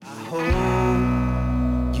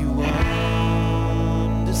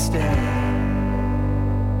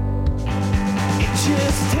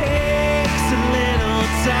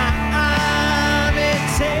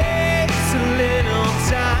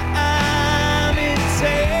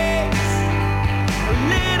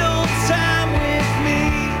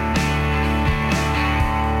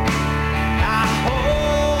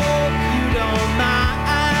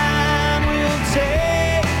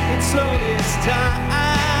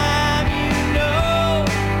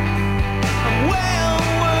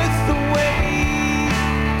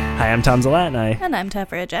I'm Tom Zalatni. And I'm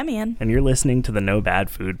Tefra Jemian. And you're listening to the No Bad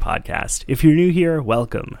Food Podcast. If you're new here,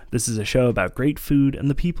 welcome. This is a show about great food and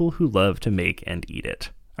the people who love to make and eat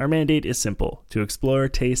it. Our mandate is simple: to explore,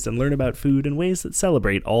 taste, and learn about food in ways that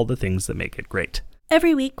celebrate all the things that make it great.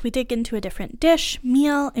 Every week, we dig into a different dish,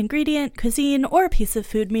 meal, ingredient, cuisine, or piece of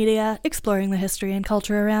food media, exploring the history and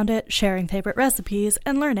culture around it, sharing favorite recipes,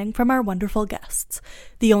 and learning from our wonderful guests.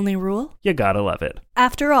 The only rule? You gotta love it.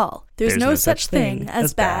 After all, there's no such thing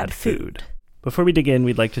as bad food. Before we dig in,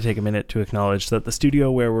 we'd like to take a minute to acknowledge that the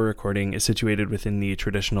studio where we're recording is situated within the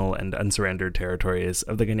traditional and unsurrendered territories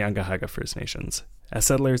of the Kanien'kehá:ka First Nations. As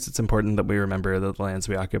settlers, it's important that we remember that the lands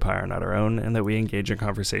we occupy are not our own, and that we engage in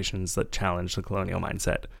conversations that challenge the colonial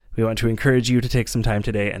mindset. We want to encourage you to take some time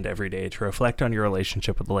today and every day to reflect on your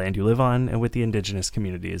relationship with the land you live on and with the indigenous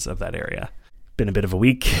communities of that area. Been a bit of a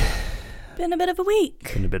week. Been a bit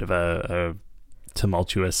of a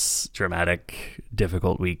tumultuous, dramatic,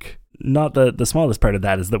 difficult week. Not the smallest part of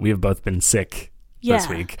that is that we have both been sick this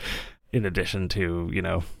week, in addition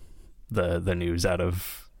to, the news out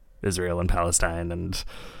of Israel and Palestine and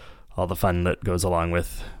all the fun that goes along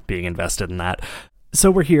with being invested in that.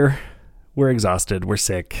 So we're here, we're exhausted, we're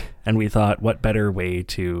sick, and we thought, what better way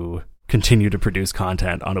to continue to produce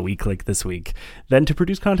content on a week like this week than to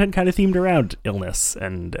produce content kind of themed around illness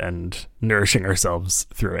and nourishing ourselves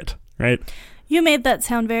through it, right? You made that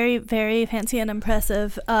sound very, very fancy and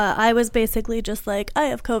impressive. I was basically just like, I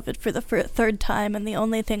have COVID for the third time, and the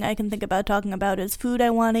only thing I can think about talking about is food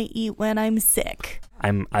I want to eat when I'm sick.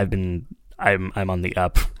 I'm on the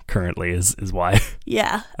up currently is why.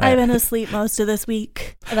 Yeah, I've been asleep most of this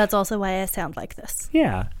week. That's also why I sound like this.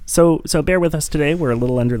 Yeah. So bear with us today. We're a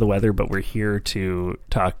little under the weather, but we're here to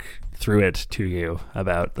talk through it to you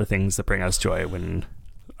about the things that bring us joy when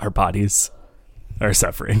our bodies are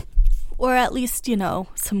suffering. Or at least,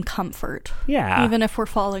 some comfort. Yeah. Even if we're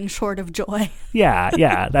falling short of joy.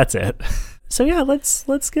 Yeah, that's it. So yeah,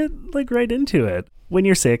 let's get right into it. When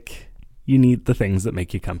you're sick, you need the things that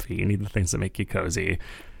make you comfy. You need the things that make you cozy.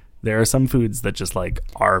 There are some foods that just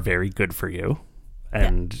are very good for you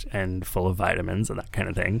and full of vitamins and that kind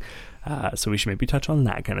of thing. So we should maybe touch on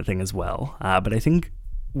that kind of thing as well. But I think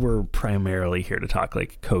we're primarily here to talk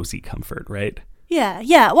cozy comfort, right?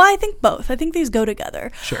 Yeah. Well, I think both. I think these go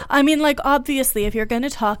together. Sure. I mean, obviously, if you're going to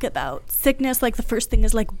talk about sickness, the first thing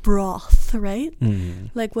is broth, right? Mm.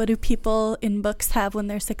 What do people in books have when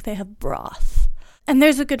they're sick? They have broth. And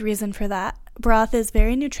there's a good reason for that. Broth is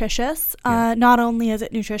very nutritious. Yeah. Not only is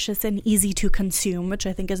it nutritious and easy to consume, which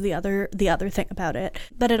I think is the other thing about it,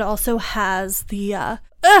 but it also has the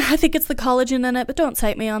I think it's the collagen in it, but don't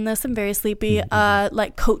cite me on this. I'm very sleepy.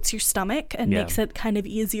 Coats your stomach and makes it kind of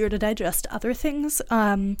easier to digest other things.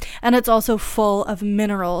 And it's also full of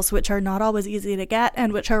minerals, which are not always easy to get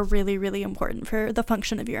and which are really, really important for the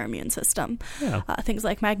function of your immune system. Yeah. Things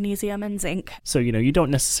like magnesium and zinc. So, you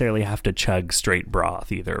don't necessarily have to chug straight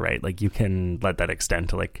broth either, right? You can let that extend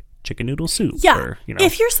to chicken noodle soup. Yeah. Or,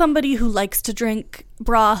 If you're somebody who likes to drink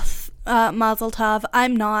broth, mazel tov.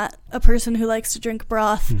 I'm not a person who likes to drink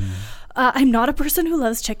broth. I'm not a person who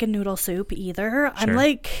loves chicken noodle soup either. Sure.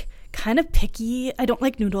 I'm kind of picky. I don't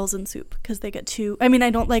like noodles in soup because they get too, I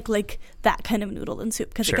don't like that kind of noodle in soup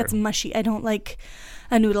because it gets mushy. I don't like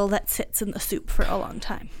a noodle that sits in the soup for a long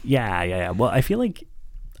time. Yeah. Well, I feel like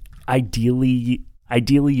ideally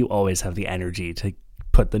you always have the energy to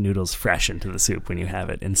put the noodles fresh into the soup when you have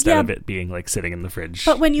it instead of it being sitting in the fridge.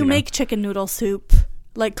 But when you make chicken noodle soup,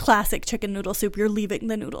 classic chicken noodle soup, you're leaving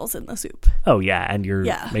the noodles in the soup. Oh yeah, and you're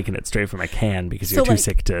making it straight from a can because you're too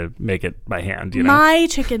sick to make it by hand, My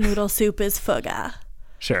chicken noodle soup is pho ga.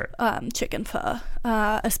 Sure. Chicken pho,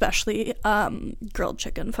 especially grilled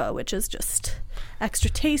chicken pho, which is just extra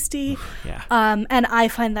tasty. Yeah. And I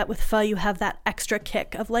find that with pho, you have that extra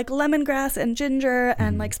kick of lemongrass and ginger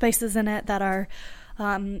and spices in it that are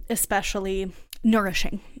especially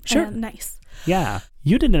nourishing and nice. Yeah.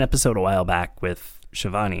 You did an episode a while back with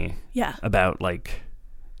Shivani about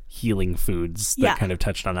healing foods that kind of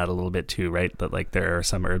touched on that a little bit too, right? That there are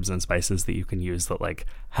some herbs and spices that you can use that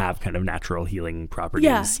have kind of natural healing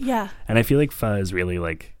properties. Yeah. And I feel like pho is really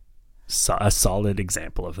a solid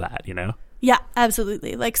example of that, Yeah,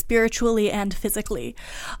 absolutely. Spiritually and physically.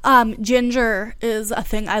 Ginger is a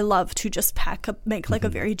thing I love to just make a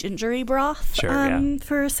very gingery broth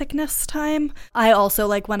for sickness time. I also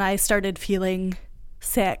when I started feeling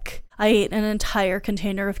sick, I ate an entire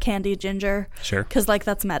container of candied ginger. Sure. Because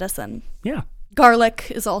that's medicine. Yeah. Garlic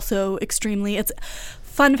is also it's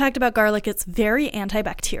Fun fact about garlic, it's very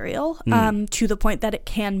antibacterial, to the point that it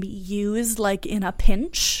can be used like in a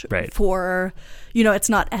pinch for, it's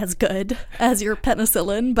not as good as your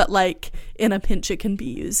penicillin, but like in a pinch it can be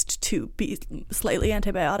used to be slightly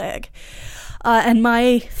antibiotic. And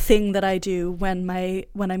my thing that I do when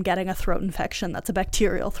I'm getting a throat infection that's a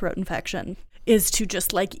bacterial throat infection is to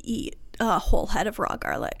just like eat a whole head of raw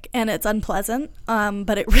garlic, and it's unpleasant,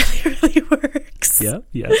 but it really, really works. Yeah.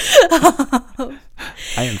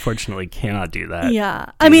 I unfortunately cannot do that.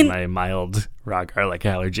 Yeah, I mean, my mild raw garlic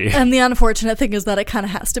allergy. And the unfortunate thing is that it kind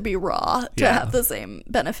of has to be raw to have the same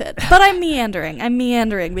benefit. But I'm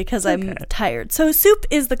meandering because I'm tired. So soup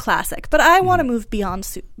is the classic, but I want to move beyond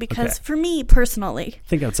soup because for me personally,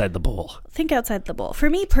 think outside the bowl. For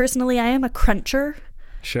me personally, I am a cruncher.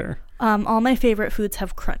 Sure. All my favorite foods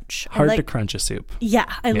have crunch. Hard to crunch a soup.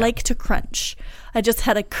 Yeah, I like to crunch. I just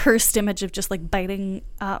had a cursed image of just like biting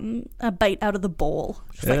a bite out of the bowl.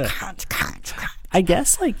 Just like crunch, crunch, crunch. I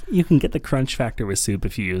guess like you can get the crunch factor with soup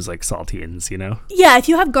if you use like saltines, Yeah, if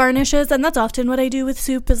you have garnishes, and that's often what I do with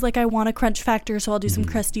soup is like I want a crunch factor, so I'll do some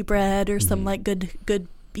crusty bread or some like good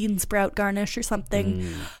bean sprout garnish or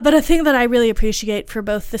something. But a thing that I really appreciate for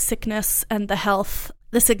both the sickness and the health,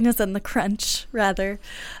 the sickness and the crunch rather,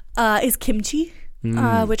 is kimchi,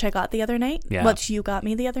 which I got the other night. Yeah. Which you got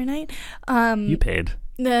me the other night. You paid.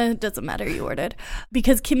 It doesn't matter, you ordered.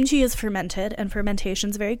 Because kimchi is fermented, and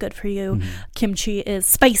fermentation's very good for you. Kimchi is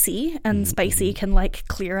spicy, and spicy can like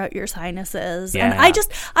clear out your sinuses. Yeah. And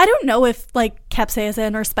I don't know if like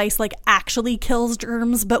capsaicin or spice like actually kills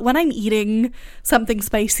germs, but when I'm eating something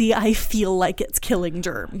spicy, I feel like it's killing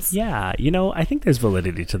germs. Yeah, I think there's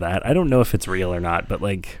validity to that. I don't know if it's real or not, but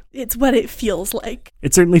like it's what it feels like.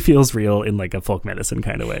 It certainly feels real in like a folk medicine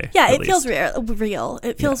kind of way. Yeah, it feels real.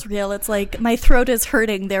 It feels real. It's like my throat is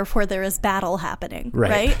hurting, therefore there is battle happening.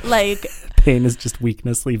 Right? Like pain is just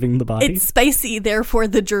weakness leaving the body. It's spicy, therefore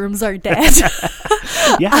the germs are dead.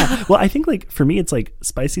 Yeah. Well, I think like for me, it's like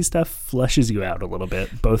spicy stuff flushes you out a little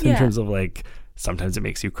bit, both in terms of like sometimes it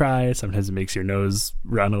makes you cry, sometimes it makes your nose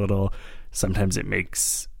run a little, sometimes it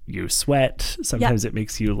makes you sweat, sometimes it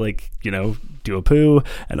makes you like, do a poo,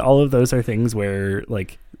 and all of those are things where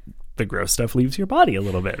like the gross stuff leaves your body a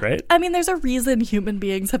little bit, right? I mean, there's a reason human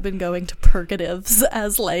beings have been going to purgatives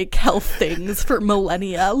as like health things for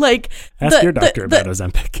millennia. Like ask your doctor about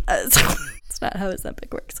Ozempic. It's not how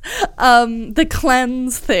Ozempic works. The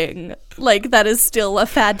cleanse thing, like that is still a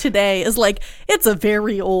fad today, is like it's a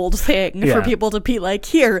very old thing for people to be like,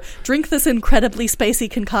 here, drink this incredibly spicy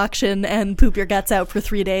concoction and poop your guts out for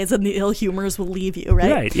 3 days and the ill humors will leave you,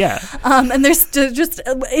 right? Right, yeah. And there's just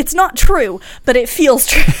it's not true, but it feels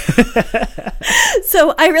true.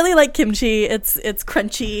 So I really like kimchi. It's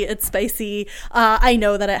crunchy, it's spicy. I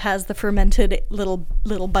know that it has the fermented little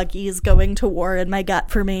buggies going to war in my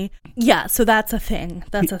gut for me. Yeah, so that's a thing.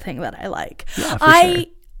 That's a thing that I like. Yeah, for sure.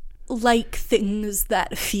 Like things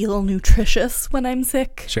that feel nutritious when I'm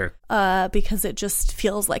sick. Sure. Because it just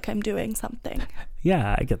feels like I'm doing something.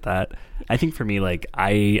 Yeah, I get that. I think for me, like,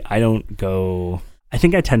 I don't go... I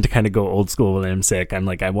think I tend to kind of go old school when I'm sick. I'm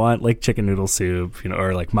like, I want like chicken noodle soup,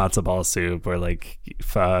 or like matzo ball soup, or like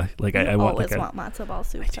pho. Like I want like want matzo ball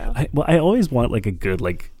soup. I always want like a good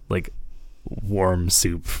like warm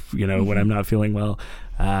soup, when I'm not feeling well.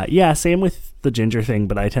 Yeah, same with the ginger thing,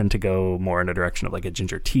 but I tend to go more in a direction of like a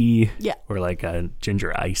ginger tea, or like a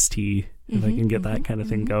ginger iced tea, if I can get that kind of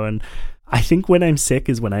thing going. I think when I'm sick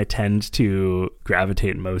is when I tend to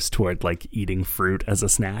gravitate most toward like eating fruit as a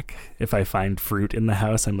snack. If I find fruit in the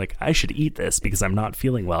house, I'm like, I should eat this because I'm not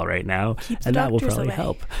feeling well right now, and that will probably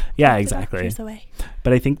help. Yeah, exactly.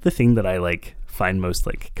 But I think the thing that I like find most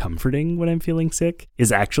like comforting when I'm feeling sick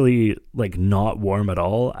is actually like not warm at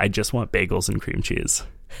all. I just want bagels and cream cheese.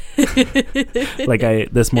 Like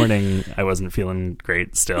this morning I wasn't feeling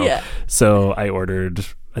great still, so I ordered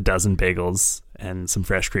a dozen bagels and some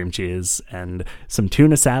fresh cream cheese and some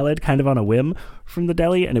tuna salad kind of on a whim from the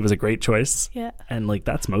deli, and it was a great choice. And like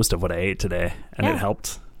that's most of what I ate today, and it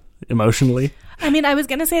helped emotionally. I mean, I was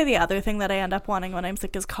going to say the other thing that I end up wanting when I'm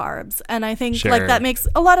sick is carbs. And I think like that makes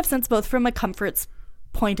a lot of sense, both from a comfort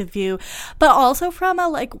point of view, but also from a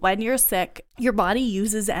like when you're sick, your body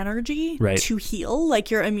uses energy to heal.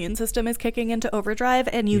 Like your immune system is kicking into overdrive,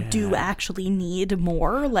 and you do actually need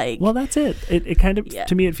more. Like, well, that's it. It kind of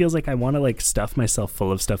to me, it feels like I want to like stuff myself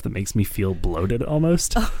full of stuff that makes me feel bloated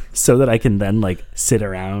almost, so that I can then like sit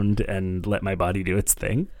around and let my body do its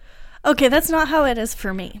thing. Okay, that's not how it is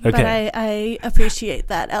for me, but I appreciate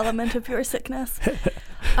that element of your sickness.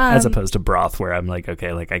 As opposed to broth, where I'm like,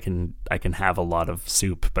 okay, like I can have a lot of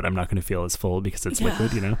soup, but I'm not going to feel as full because it's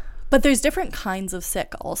liquid, But there's different kinds of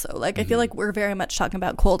sick also. Like, I feel like we're very much talking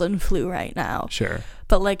about cold and flu right now. Sure.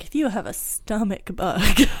 But, like, if you have a stomach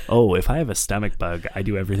bug. Oh, if I have a stomach bug, I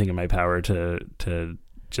do everything in my power to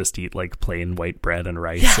just eat, like, plain white bread and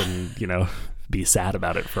rice and, you know, be sad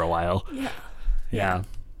about it for a while. Yeah.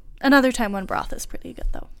 Another time when broth is pretty good,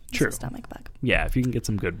 though. True. A stomach bug. Yeah, if you can get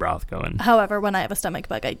some good broth going. However, when I have a stomach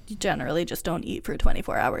bug, I generally just don't eat for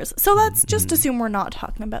 24 hours. So let's just assume we're not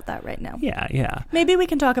talking about that right now. Yeah. Maybe we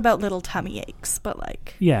can talk about little tummy aches, but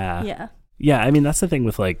like... Yeah, I mean, that's the thing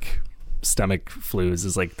with, like, stomach flus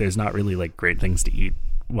is, like, there's not really, like, great things to eat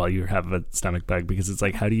while you have a stomach bug because it's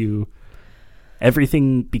like, how do you...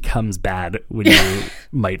 Everything becomes bad when you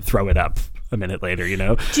might throw it up a minute later, you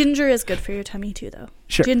know? Ginger is good for your tummy too, though.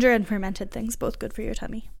 Sure. Ginger and fermented things, both good for your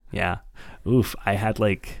tummy. Yeah. Oof. I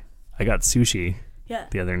got sushi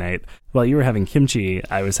the other night. While you were having kimchi,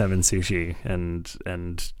 I was having sushi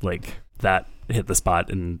and like that hit the spot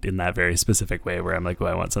in that very specific way where I'm like, oh,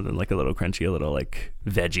 I want something like a little crunchy, a little like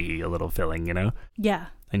veggie, a little filling, you know? Yeah.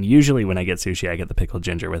 And usually when I get sushi, I get the pickled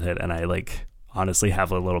ginger with it. And I like honestly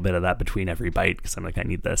have a little bit of that between every bite because I'm like, I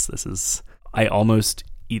need this. I almost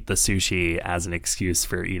eat the sushi as an excuse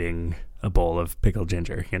for eating a bowl of pickled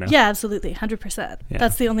ginger, you know? Yeah, absolutely. 100%. Yeah.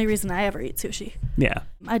 That's the only reason I ever eat sushi. Yeah.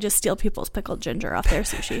 I just steal people's pickled ginger off their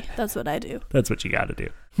sushi. That's what I do. That's what you got to do.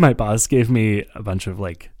 My boss gave me a bunch of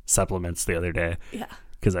like supplements the other day. Yeah.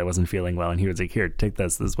 Because I wasn't feeling well. And he was like, here, take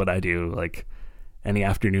this. This is what I do. Like any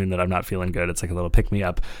afternoon that I'm not feeling good, it's like a little pick me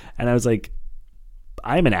up. And I was like,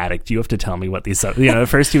 I'm an addict. You have to tell me what these, you know, at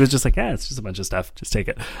first he was just like, yeah, it's just a bunch of stuff. Just take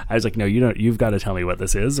it. I was like, no, you've got to tell me what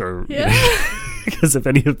this is or, because if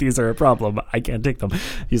any of these are a problem, I can't take them.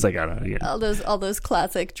 He's like, I don't know. Yeah. All those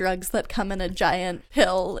classic drugs that come in a giant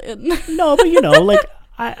pill. No, but you know, like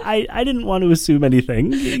I didn't want to assume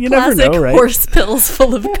anything. You classic never know, right? Horse pills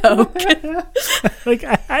full of coke. Like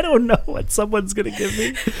I don't know what someone's gonna give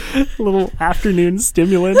me. A little afternoon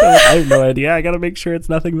stimulant. I have no idea. I got to make sure it's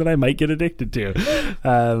nothing that I might get addicted to.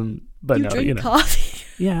 But you no, drink you know. coffee.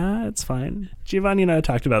 Yeah, it's fine. Giovanni and I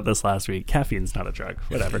talked about this last week. Caffeine's not a drug.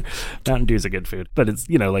 Whatever. Mountain Dew's a good food. But it's,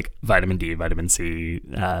 you know, like vitamin D, vitamin C,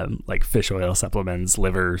 like fish oil supplements,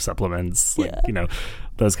 liver supplements, like, you know,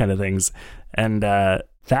 those kind of things. And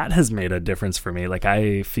that has made a difference for me. Like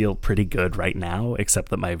I feel pretty good right now, except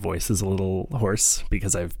that my voice is a little hoarse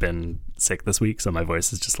because I've been sick this week. So my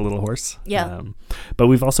voice is just a little hoarse. Yeah. But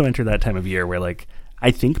we've also entered that time of year where like,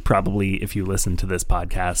 I think probably if you listen to this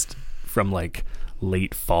podcast from like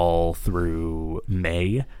late fall through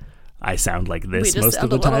May, I sound like this most of the time. We just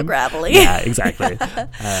sound a little gravelly. Yeah, exactly.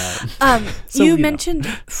 So, you mentioned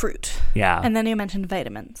fruit. Yeah. And then you mentioned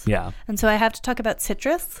vitamins. Yeah. And so I have to talk about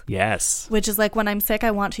citrus. Yes. Which is like when I'm sick,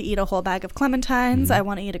 I want to eat a whole bag of clementines. Mm-hmm. I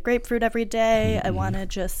want to eat a grapefruit every day. Mm-hmm. I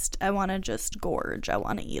want to just gorge. I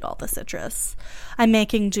want to eat all the citrus. I'm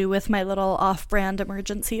making do with my little off-brand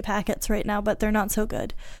emergency packets right now, but they're not so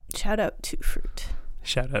good. Shout out to fruit.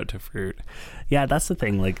 Shout out to fruit. Yeah, that's the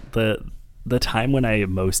thing. Like the time when I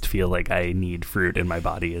most feel like I need fruit in my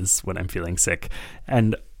body is when I'm feeling sick.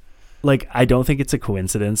 And like, I don't think it's a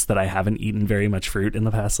coincidence that I haven't eaten very much fruit in the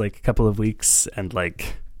past like couple of weeks and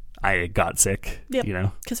like I got sick, you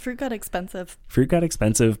know? Because fruit got expensive. Fruit got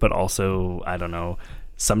expensive, but also, I don't know,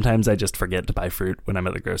 sometimes I just forget to buy fruit when I'm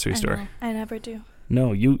at the grocery store. I never do.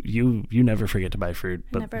 No, you never forget to buy fruit.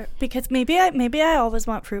 But never, because maybe I always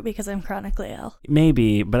want fruit because I'm chronically ill.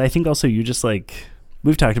 Maybe, but I think also you just like,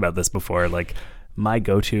 we've talked about this before, like my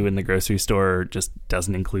go-to in the grocery store just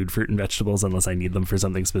doesn't include fruit and vegetables unless I need them for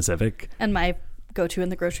something specific. And my go-to in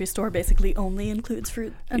the grocery store basically only includes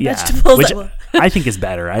fruit and vegetables. Which I think is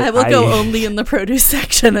better. I will go only in the produce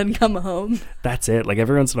section and come home. That's it. Like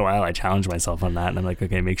every once in a while I challenge myself on that and I'm like,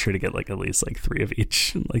 okay, make sure to get like at least like 3 of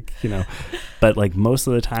each. Like, you know, but like most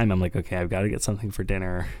of the time I'm like, okay, I've got to get something for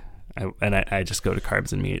dinner. I just go to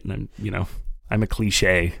carbs and meat and I'm, you know, I'm a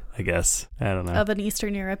cliche, I guess. I don't know. Of an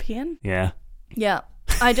Eastern European? Yeah. Yeah.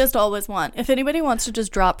 I just always want. If anybody wants to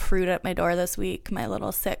just drop fruit at my door this week, my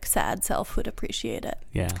little sick, sad self would appreciate it.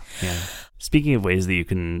 Yeah. Speaking of ways that you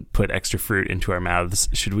can put extra fruit into our mouths,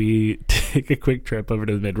 should we take a quick trip over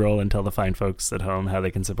to the mid-roll and tell the fine folks at home how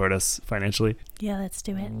they can support us financially? Yeah, let's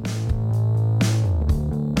do it.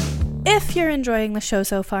 If you're enjoying the show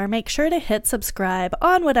so far, make sure to hit subscribe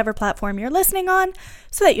on whatever platform you're listening on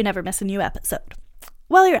so that you never miss a new episode.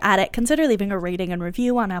 While you're at it, consider leaving a rating and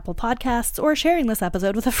review on Apple Podcasts or sharing this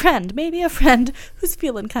episode with a friend, maybe a friend who's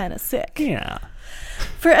feeling kind of sick. Yeah.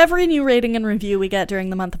 For every new rating and review we get during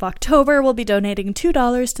the month of October, we'll be donating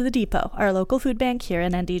 $2 to the Depot, our local food bank here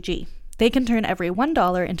in NDG. They can turn every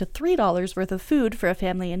 $1 into $3 worth of food for a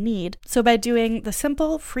family in need. So by doing the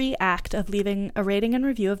simple, free act of leaving a rating and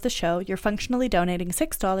review of the show, you're functionally donating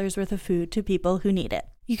 $6 worth of food to people who need it.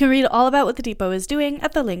 You can read all about what the Depot is doing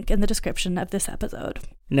at the link in the description of this episode.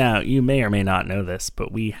 Now, you may or may not know this,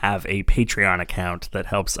 but we have a Patreon account that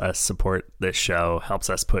helps us support this show, helps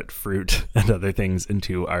us put fruit and other things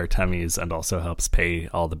into our tummies, and also helps pay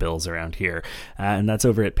all the bills around here. And that's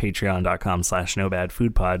over at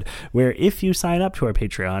patreon.com/nobadfoodpod, where if you sign up to our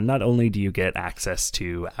Patreon, not only do you get access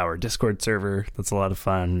to our Discord server, that's a lot of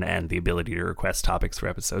fun, and the ability to request topics for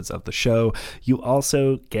episodes of the show, you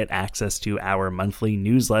also get access to our monthly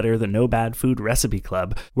newsletter, the No Bad Food Recipe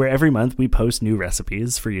Club, where every month we post new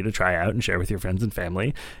recipes for you to try out and share with your friends and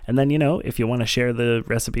family. And then, if you want to share the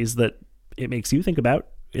recipes that it makes you think about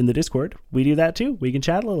in the Discord, we do that too. We can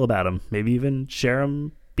chat a little about them, maybe even share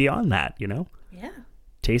them beyond that, Yeah.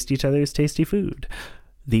 Taste each other's tasty food.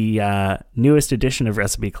 The newest edition of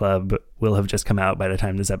Recipe Club will have just come out by the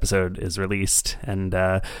time this episode is released. And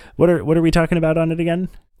what are we talking about on it again?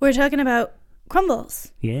 We're talking about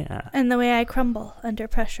crumbles. Yeah. And the way I crumble under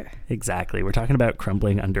pressure. Exactly. We're talking about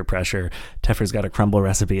crumbling under pressure. Teffer's got a crumble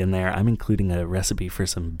recipe in there. I'm including a recipe for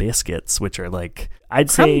some biscuits, which are I'd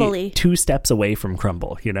crumbly. say 2 steps away from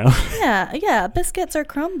crumble, Yeah. Biscuits are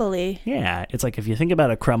crumbly. Yeah. It's like if you think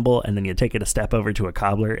about a crumble and then you take it a step over to a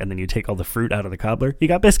cobbler and then you take all the fruit out of the cobbler, you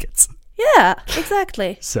got biscuits. Yeah,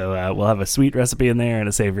 exactly. So we'll have a sweet recipe in there and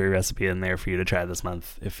a savory recipe in there for you to try this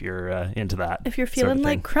month if you're into that. If you're feeling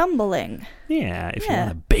like crumbling. Yeah, if you want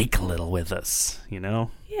to bake a little with us, Yeah,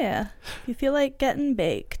 if you feel like getting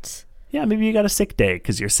baked. Yeah, maybe you got a sick day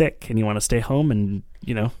because you're sick and you want to stay home and,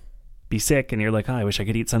 be sick and you're like, I wish I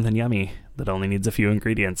could eat something yummy that only needs a few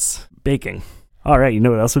ingredients. Baking. All right, you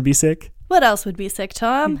know what else would be sick? What else would be sick,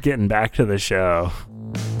 Tom? Getting back to the show.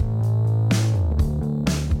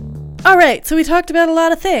 All right, so we talked about a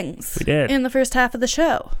lot of things. We did. In the first half of the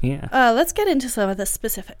show. Yeah. Let's get into some of the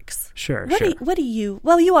specifics. Sure, What do you...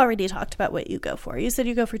 Well, you already talked about what you go for. You said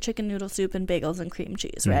you go for chicken noodle soup and bagels and cream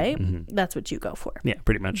cheese, right? Mm-hmm. That's what you go for. Yeah,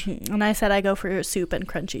 pretty much. Mm-hmm. And I said I go for soup and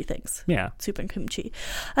crunchy things. Yeah. Soup and kimchi.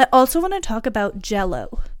 I also want to talk about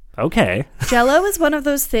Jell-O. Okay. Jell-O is one of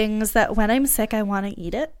those things that when I'm sick, I want to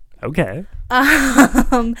eat it. Okay.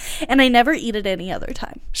 And I never eat it any other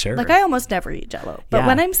time. Sure. I almost never eat Jell-O. But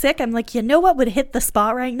when I'm sick, I'm like, what would hit the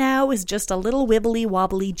spot right now is just a little wibbly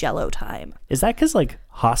wobbly Jell-O time. Is that because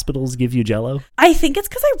hospitals give you Jell-O? I think it's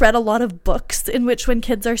because I read a lot of books in which when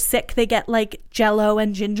kids are sick, they get Jell-O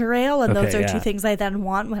and ginger ale. And those are 2 things I then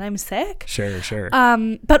want when I'm sick. Sure.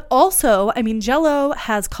 But also, Jell-O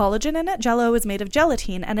has collagen in it. Jell-O is made of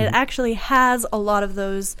gelatin, and it actually has a lot of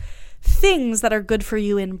those things that are good for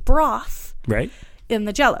you in broth. Right. In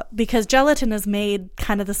the Jell-O, because gelatin is made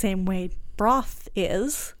kind of the same way broth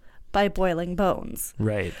is, by boiling bones.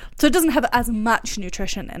 Right. So it doesn't have as much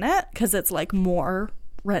nutrition in it because it's more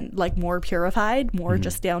purified, more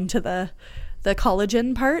just down to the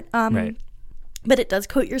collagen part. Right. But it does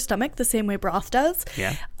coat your stomach the same way broth does.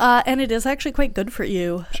 Yeah. And it is actually quite good for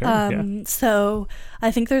you. Sure, So I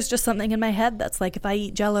think there's just something in my head that's if I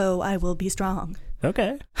eat Jell-O, I will be strong.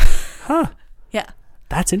 Okay. Huh. Yeah.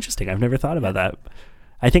 That's interesting. I've never thought about that.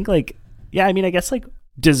 I think I guess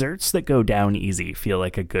desserts that go down easy feel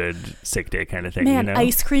like a good sick day kind of thing. Man,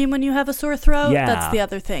 ice cream when you have a sore throat. Yeah. That's the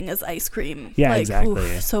other thing is ice cream. Yeah,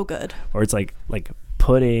 exactly. Oof, so good. Or it's like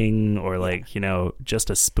pudding or just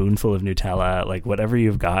a spoonful of Nutella, whatever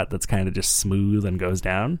you've got that's kind of just smooth and goes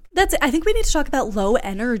down. That's it. I think we need to talk about low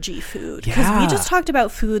energy food because we just talked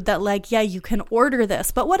about food that you can order this,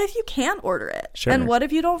 but what if you can't order it? Sure. And what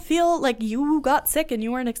if you don't feel like you got sick and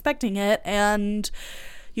you weren't expecting it and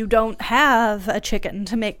you don't have a chicken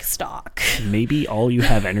to make stock? Maybe all you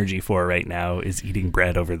have energy for right now is eating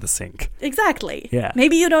bread over the sink. Exactly. Yeah.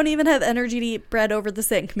 Maybe you don't even have energy to eat bread over the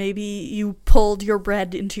sink. Maybe you pulled your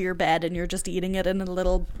bread into your bed and you're just eating it in a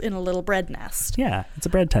little bread nest. Yeah, it's a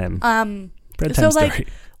bread time. Bread so time story.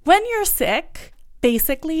 When you're sick,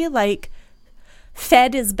 basically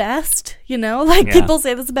fed is best, people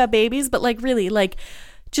say this about babies, but really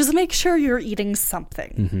just make sure you're eating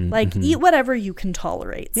something. Eat whatever you can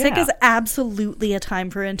tolerate. Yeah. Sick is absolutely a time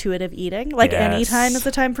for intuitive eating. Any time is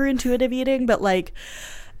a time for intuitive eating, but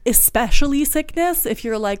especially sickness, if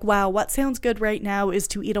you're wow, what sounds good right now is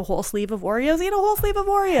to eat a whole sleeve of Oreos, eat a whole sleeve of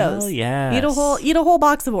Oreos. Hell yes. Eat a whole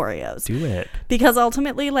box of Oreos. Do it. Because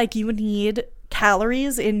ultimately, you need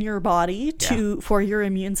calories in your body for your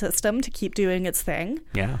immune system to keep doing its thing.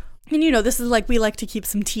 Yeah. And this is we like to keep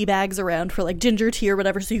some tea bags around for ginger tea or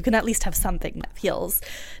whatever, so you can at least have something that feels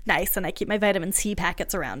nice. And I keep my vitamin C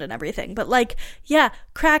packets around and everything. But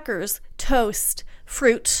crackers, toast,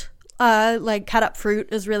 fruit, Like cut up fruit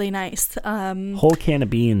is really nice. Whole can of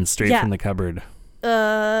beans straight from the cupboard.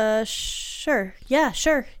 Sure. Yeah,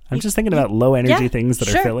 sure. I'm just thinking about low energy things that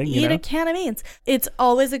are filling, Eat a can of beans. It's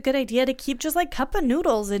always a good idea to keep just like cup of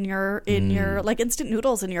noodles in your like instant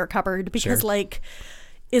noodles in your cupboard, because like,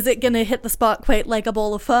 is it going to hit the spot quite like a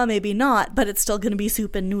bowl of pho? Maybe not, but it's still going to be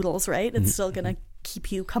soup and noodles, right? It's still going to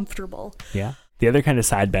keep you comfortable. Yeah. The other kind of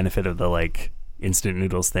side benefit of the like instant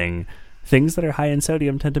noodles thing, things that are high in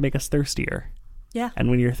sodium tend to make us thirstier. Yeah. And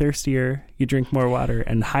when you're thirstier, you drink more water,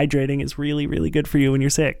 and hydrating is really, really good for you when you're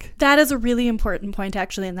sick. That is a really important point,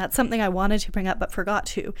 actually, and that's something I wanted to bring up but forgot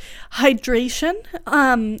to. Hydration.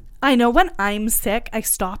 I know when I'm sick, I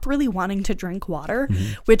stop really wanting to drink water,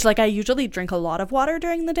 which like I usually drink a lot of water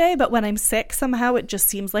during the day, but when I'm sick, somehow it just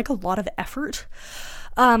seems like a lot of effort.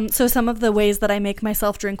 So some of the ways that I make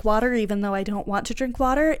myself drink water, even though I don't want to drink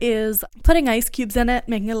water, is putting ice cubes in it,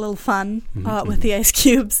 making it a little fun with the ice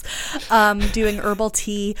cubes, doing herbal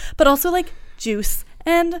tea, but also like juice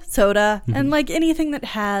and soda and like anything that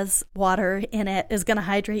has water in it is going to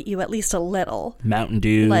hydrate you at least a little. Mountain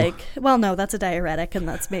Dew. Like, well, no, that's a diuretic and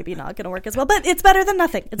that's maybe not going to work as well, but it's better than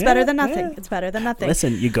nothing. It's better than nothing. Yeah. It's better than nothing.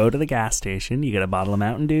 Listen, you go to the gas station, you get a bottle of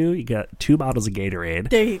Mountain Dew, you get 2 bottles of Gatorade.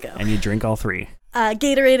 There you go. And you drink all 3.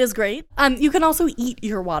 Gatorade is great. You can also eat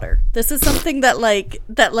your water. This is something that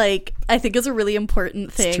I think is a really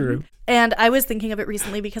important thing. It's true. And I was thinking of it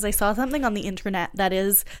recently because I saw something on the internet that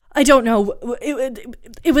is, I don't know,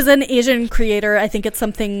 it was an Asian creator. I think it's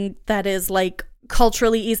something that is like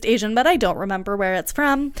culturally East Asian, but I don't remember where it's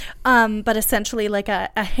from. But essentially like a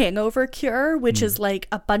hangover cure, which is like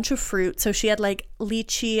a bunch of fruit. So she had like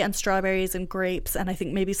lychee and strawberries and grapes and I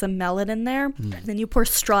think maybe some melon in there. And then you pour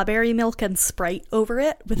strawberry milk and Sprite over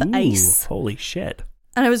it with ice. Holy shit.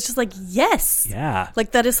 And I was just like, yes. Yeah.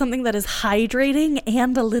 Like that is something that is hydrating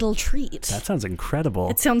and a little treat. That sounds incredible.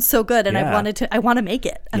 It sounds so good. And I want to make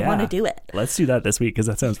it. I want to do it. Let's do that this week because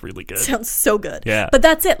that sounds really good. It sounds so good. Yeah. But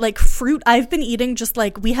that's it. Like fruit, I've been eating just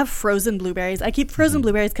like, we have frozen blueberries. I keep frozen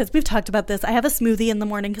blueberries because we've talked about this. I have a smoothie in the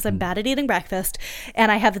morning because I'm bad at eating breakfast.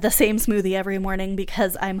 And I have the same smoothie every morning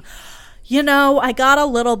because I'm... I got a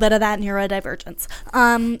little bit of that neurodivergence.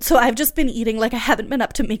 So I've just been eating, like I haven't been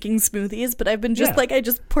up to making smoothies, but I've been just like, I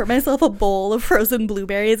just pour myself a bowl of frozen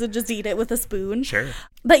blueberries and just eat it with a spoon. Sure.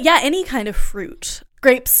 But yeah, any kind of fruit.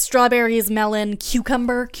 Grapes, strawberries, melon,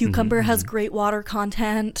 cucumber. Cucumber has great water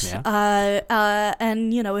content. Yeah.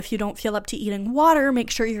 And, if you don't feel up to eating water, make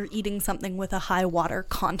sure you're eating something with a high water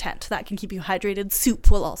content. That can keep you hydrated. Soup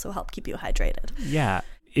will also help keep you hydrated. Yeah.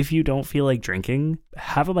 If you don't feel like drinking,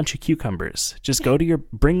 have a bunch of cucumbers. Just go to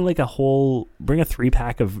bring a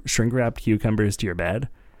 3-pack of shrink wrapped cucumbers to your bed.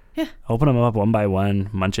 Yeah. Open them up one by one,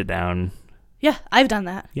 munch it down. Yeah, I've done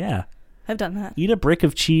that. Yeah. I've done that. Eat a brick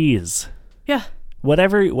of cheese. Yeah.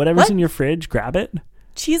 Whatever's in your fridge, grab it.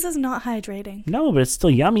 Cheese is not hydrating. No, but it's still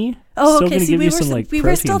yummy. Oh, still okay. Give we you some, like,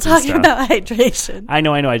 were still talking about hydration. I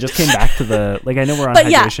know. I just came back to the, I know we're on but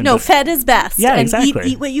hydration. Yeah, fed is best. Yeah, and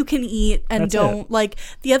exactly. Eat what you can eat and That's don't, it. like,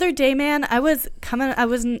 the other day, man, I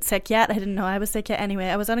wasn't sick yet. I didn't know I was sick yet anyway.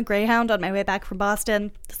 I was on a Greyhound on my way back from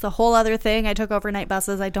Boston. It's a whole other thing. I took overnight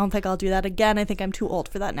buses. I don't think I'll do that again. I think I'm too old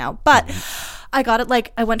for that now. But I got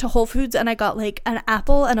it, I went to Whole Foods and I got, an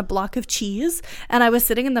apple and a block of cheese. And I was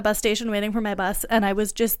sitting in the bus station waiting for my bus. And I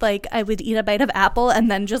was just, I would eat a bite of apple and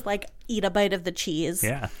then just, eat a bite of the cheese.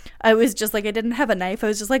 Yeah. I was just, I didn't have a knife. I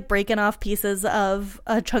was just, breaking off pieces of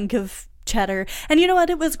a chunk of cheddar. And you know what?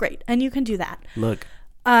 It was great. And you can do that. Look,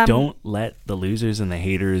 don't let the losers and the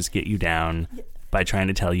haters get you down by trying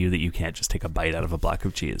to tell you that you can't just take a bite out of a block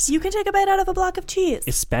of cheese. You can take a bite out of a block of cheese.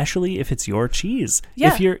 Especially if it's your cheese.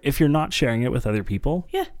 Yeah. If you're not sharing it with other people,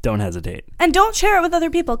 don't hesitate. And don't share it with other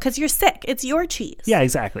people because you're sick. It's your cheese. Yeah,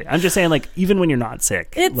 exactly. I'm just saying, even when you're not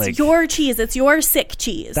sick. It's your cheese. It's your sick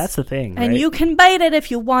cheese. That's the thing, And right? you can bite it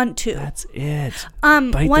if you want to. That's it.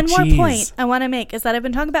 One more point I want to make is that I've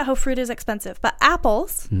been talking about how fruit is expensive, but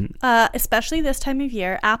apples, especially this time of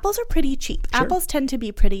year, apples are pretty cheap. Sure. Apples tend to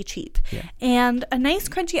be pretty cheap. Yeah. And a nice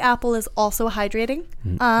crunchy apple is also hydrating,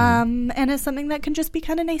 and is something that can just be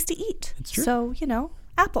kind of nice to eat. It's true. So,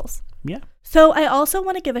 apples. Yeah. So I also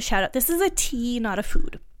want to give a shout out. This is a tea, not a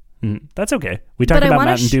food. That's okay. We talked about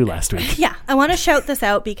Mountain Dew last week. Yeah, I want to shout this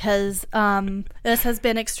out because this has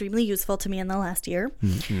been extremely useful to me in the last year.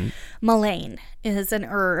 Mullein is an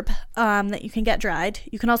herb that you can get dried.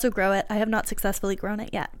 You can also grow it. I have not successfully grown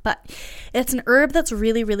it yet, but it's an herb that's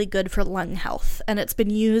really, really good for lung health, and it's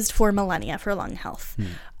been used for millennia for lung health.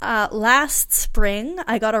 Last spring,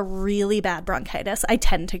 I got a really bad bronchitis. I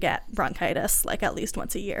tend to get bronchitis at least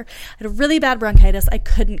once a year. I had a really bad bronchitis. I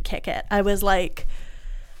couldn't kick it. I was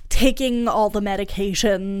taking all the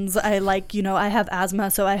medications. I like, you know, I have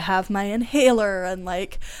asthma, so I have my inhaler, and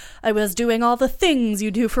like I was doing all the things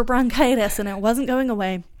you do for bronchitis, and it wasn't going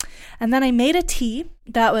away. And then I made a tea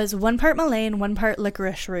that was 1 part mullein, 1 part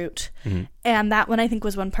licorice root. Mm-hmm. And that one I think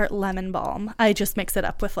was 1 part lemon balm. I just mix it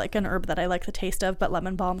up with like an herb that I like the taste of, but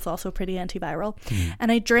lemon balm is also pretty antiviral. Mm-hmm.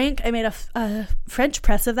 And I made a French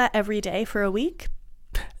press of that every day for a week.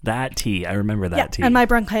 That tea, I remember that tea. And my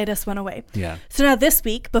bronchitis went away. Yeah. So now this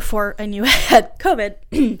week, before I knew I had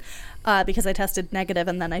COVID, because I tested negative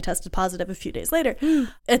and then I tested positive a few days later,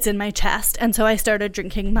 it's in my chest. And so I started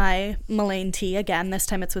drinking my mullein tea again. This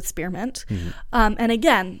time it's with spearmint. Mm-hmm. And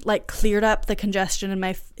again, like cleared up the congestion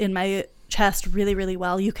in my chest really, really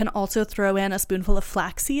well. You can also throw in a spoonful of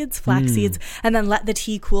flax seeds, and then let the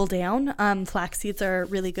tea cool down. Flax seeds are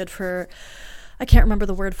really good for, I can't remember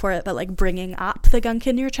the word for it, but like bringing up the gunk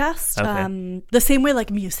in your chest. Okay. The same way like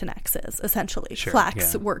Mucinex is, essentially. Sure,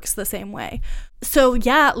 Flax works the same way. So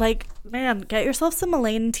yeah, like, man, get yourself some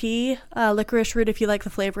mullein tea. Licorice root, if you like the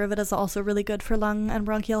flavor of it, is also really good for lung and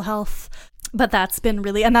bronchial health. But that's been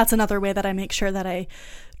really, and that's another way that I make sure that I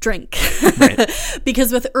drink. Right.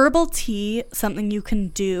 Because with herbal tea, something you can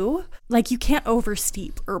do, like you can't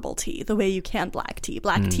oversteep herbal tea the way you can black tea.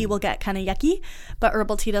 Black tea will get kind of yucky, but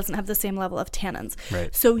herbal tea doesn't have the same level of tannins.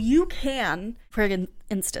 Right. So you can, for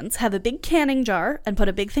instance, have a big canning jar and put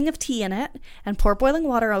a big thing of tea in it and pour boiling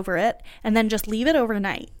water over it and then just leave it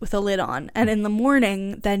overnight with a lid on. And in the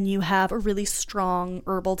morning, then you have a really strong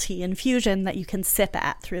herbal tea infusion that you can sip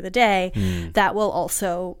at through the day that will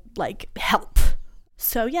also like help.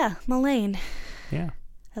 So yeah, mullein. Yeah.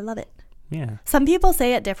 I love it. Yeah. Some people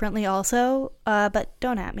say it differently also, but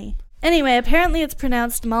don't at me. Anyway, apparently it's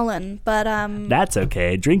pronounced mullein, but That's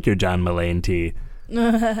okay. Drink your John Mullane tea.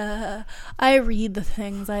 I read the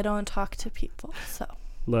things. I don't talk to people, so.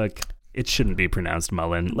 Look, it shouldn't be pronounced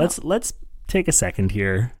mullein. No. Let's take a second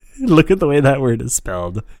here. Look at the way that word is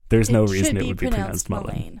spelled. There's no reason it would be pronounced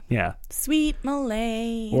mullein. Yeah. Sweet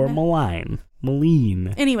mullein. Or mullein.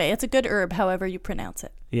 Mullein. Anyway, it's a good herb, however you pronounce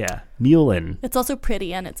it. Yeah. Mullein. It's also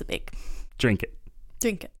pretty and it's big. Drink it.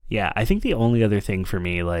 Drink it. Yeah. I think the only other thing for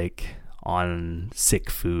me, like, on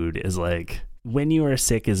sick food is, like, when you are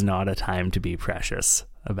sick is not a time to be precious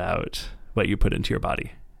about what you put into your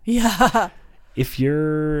body. Yeah. If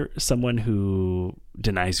you're someone who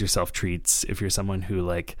denies yourself treats, if you're someone who,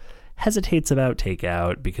 like, hesitates about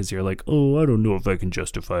takeout because you're like, oh, I don't know if I can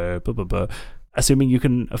justify it, blah, blah, blah. Assuming you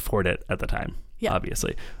can afford it at the time,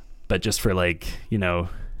 obviously. But just for, like, you know,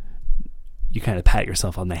 you kind of pat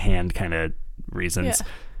yourself on the hand kind of reasons. Yeah.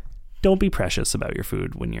 Don't be precious about your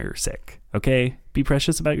food when you're sick, okay? Be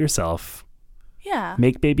precious about yourself. Yeah.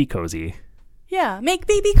 Make baby cozy. Yeah, make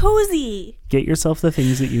baby cozy. Get yourself the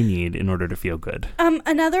things that you need in order to feel good.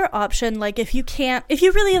 Another option, like if you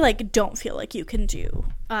really like don't feel like you can do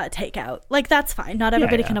takeout, like that's fine. Not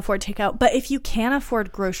everybody can afford takeout, but if you can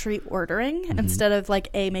afford grocery ordering instead of like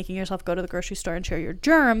A, making yourself go to the grocery store and share your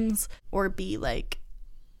germs, or B, like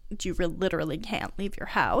you literally can't leave your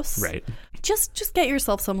house. Right. Just get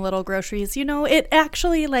yourself some little groceries. You know, it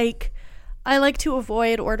actually, like, I like to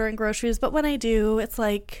avoid ordering groceries, but when I do, it's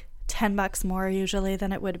like $10 more usually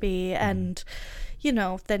than it would be, and you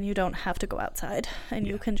know, then you don't have to go outside and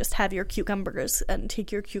you can just have your cucumbers and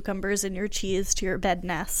take your cucumbers and your cheese to your bed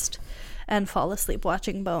nest and fall asleep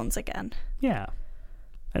watching Bones again. Yeah.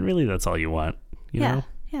 And really that's all you want, you know?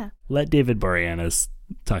 Yeah. Let David Boreanaz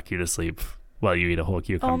tuck you to sleep while you eat a whole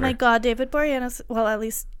cucumber. Oh my god, David Boreanaz, well, at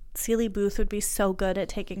least Sealy Booth would be so good at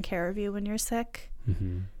taking care of you when you're sick.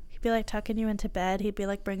 He'd be like tucking you into bed. He'd be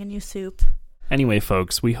like bringing you soup. Anyway,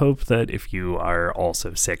 folks, we hope that if you are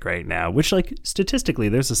also sick right now, which, like, statistically,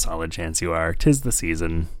 there's a solid chance you are, 'tis the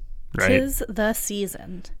season, right? 'Tis the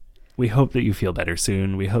season. We hope that you feel better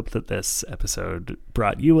soon. We hope that this episode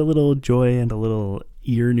brought you a little joy and a little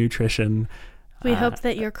ear nutrition. We hope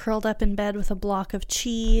that you're curled up in bed with a block of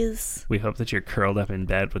cheese. We hope that you're curled up in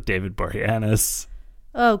bed with David Boreanaz.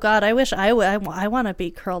 Oh, God, I wish I want to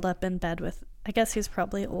be curled up in bed with... I guess he's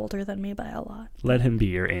probably older than me by a lot. Let him be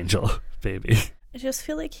your angel, baby. I just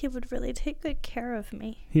feel like he would really take good care of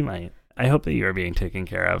me. He might. I hope that you are being taken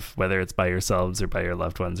care of, whether it's by yourselves or by your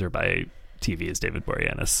loved ones or by TV's David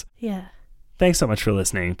Boreanaz. Yeah. Thanks so much for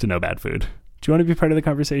listening to No Bad Food. Do you want to be part of the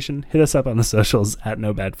conversation? Hit us up on the socials at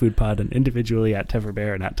No Bad Food Pod and individually at Tever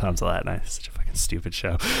Bear and at Tom Zalatni. Such a fucking Stupid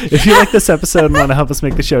show. If you like this episode and want to help us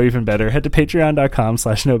make the show even better, head to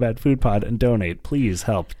patreon.com/nobadfoodpod and donate. Please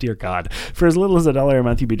help. Dear God. For as little as $1 a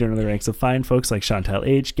month, you'll be joining the ranks of fine folks like Chantel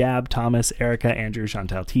H., Gab, Thomas, Erica, Andrew,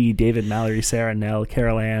 Chantel T., David, Mallory, Sarah, Nell,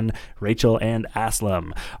 Carol Ann, Rachel, and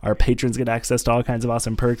Aslam. Our patrons get access to all kinds of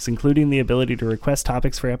awesome perks, including the ability to request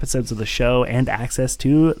topics for episodes of the show and access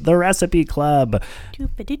to the Recipe Club.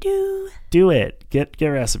 Do it. Get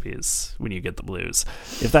recipes when you get the blues.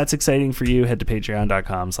 If that's exciting for you, head to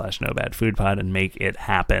patreon.com/nobadfoodpod and make it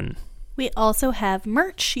happen. We also have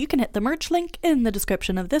merch. You can hit the merch link in the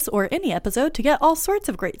description of this or any episode to get all sorts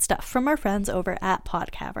of great stuff from our friends over at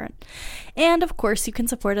Podcavern. And of course, you can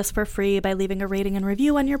support us for free by leaving a rating and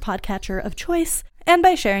review on your podcatcher of choice and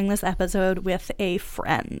by sharing this episode with a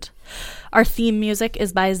friend. Our theme music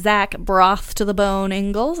is by Zach Broth to the Bone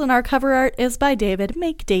Ingalls, and our cover art is by David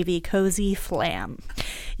Make Davy Cozy Flam.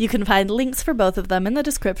 You can find links for both of them in the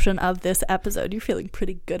description of this episode. You're feeling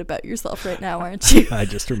pretty good about yourself right now, aren't you? I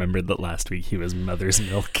just remembered that last week he was Mother's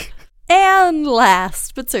Milk. And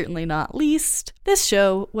last, but certainly not least, this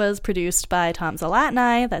show was produced by Tom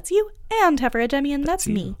Zalatni, that's you, and Tefera Jemian, that's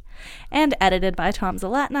me, and edited by Tom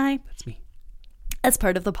Zalatni, that's me, as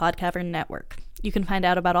part of the Podcavern Network. You can find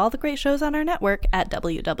out about all the great shows on our network at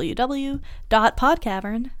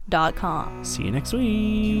www.podcavern.com. See you next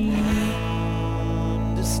week.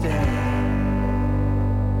 It just takes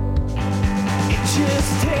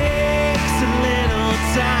a little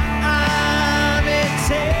time. It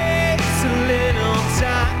takes a little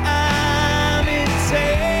time. It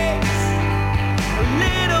takes a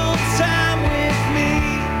little time with me.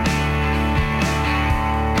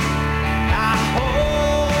 I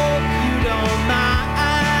hope you don't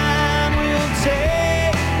mind. We'll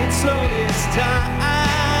take it slow this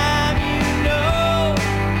time. You know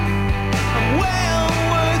I'm well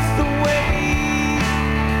worth the wait.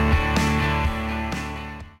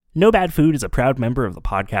 No Bad Food is a proud member of the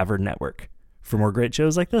Podcavern Network. For more great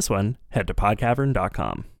shows like this one, head to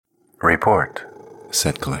podcavern.com. Report.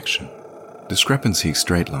 Set collection. Discrepancy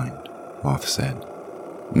straight-lined, Moth said.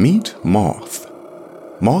 Meet Moth.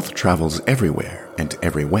 Moth travels everywhere and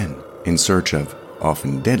everywhen in search of,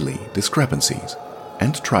 often deadly, discrepancies,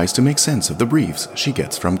 and tries to make sense of the briefs she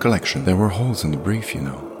gets from collection. There were holes in the brief, you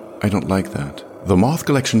know. I don't like that. The Moth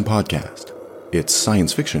Collection Podcast. It's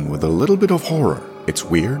science fiction with a little bit of horror. It's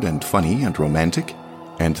weird and funny and romantic,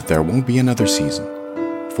 and there won't be another season.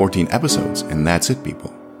 14 episodes, and that's it,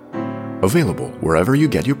 people. Available wherever you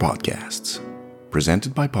get your podcasts.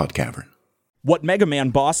 Presented by Podcavern. What Mega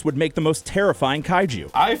Man boss would make the most terrifying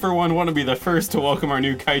kaiju? I, for one, want to be the first to welcome our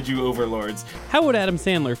new kaiju overlords. How would Adam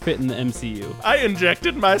Sandler fit in the MCU? I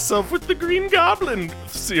injected myself with the Green Goblin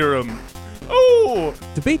serum. Oh!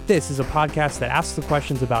 Debate This is a podcast that asks the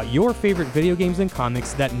questions about your favorite video games and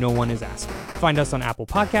comics that no one is asking. Find us on Apple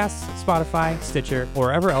Podcasts, Spotify, Stitcher, or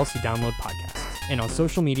wherever else you download podcasts. And on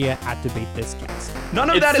social media at Debate This Cast. None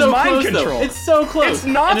of that is mind control. It's so close. It's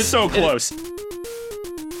not so close.